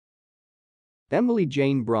Emily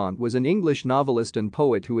Jane Brontë was an English novelist and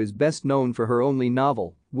poet who is best known for her only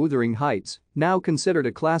novel, Wuthering Heights, now considered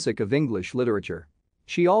a classic of English literature.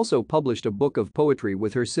 She also published a book of poetry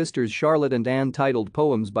with her sisters Charlotte and Anne titled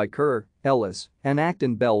Poems by Currer, Ellis, and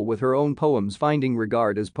Acton Bell, with her own poems finding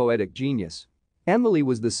regard as poetic genius. Emily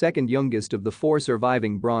was the second youngest of the four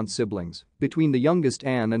surviving Brontë siblings, between the youngest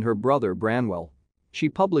Anne and her brother Branwell. She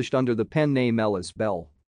published under the pen name Ellis Bell.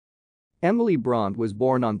 Emily Brontë was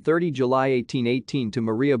born on 30 July 1818 to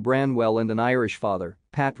Maria Branwell and an Irish father,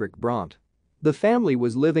 Patrick Brontë. The family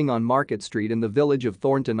was living on Market Street in the village of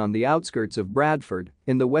Thornton on the outskirts of Bradford,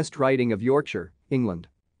 in the West Riding of Yorkshire, England.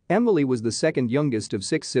 Emily was the second youngest of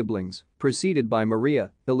 6 siblings, preceded by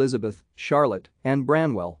Maria, Elizabeth, Charlotte, and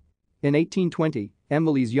Branwell. In 1820,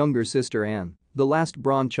 Emily's younger sister Anne, the last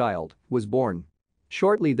Brontë child, was born.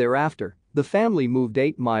 Shortly thereafter, the family moved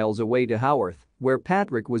 8 miles away to Haworth, where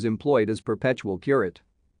Patrick was employed as perpetual curate.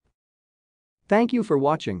 Thank you for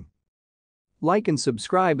watching. Like and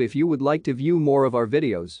subscribe if you would like to view more of our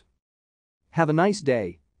videos. Have a nice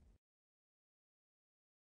day.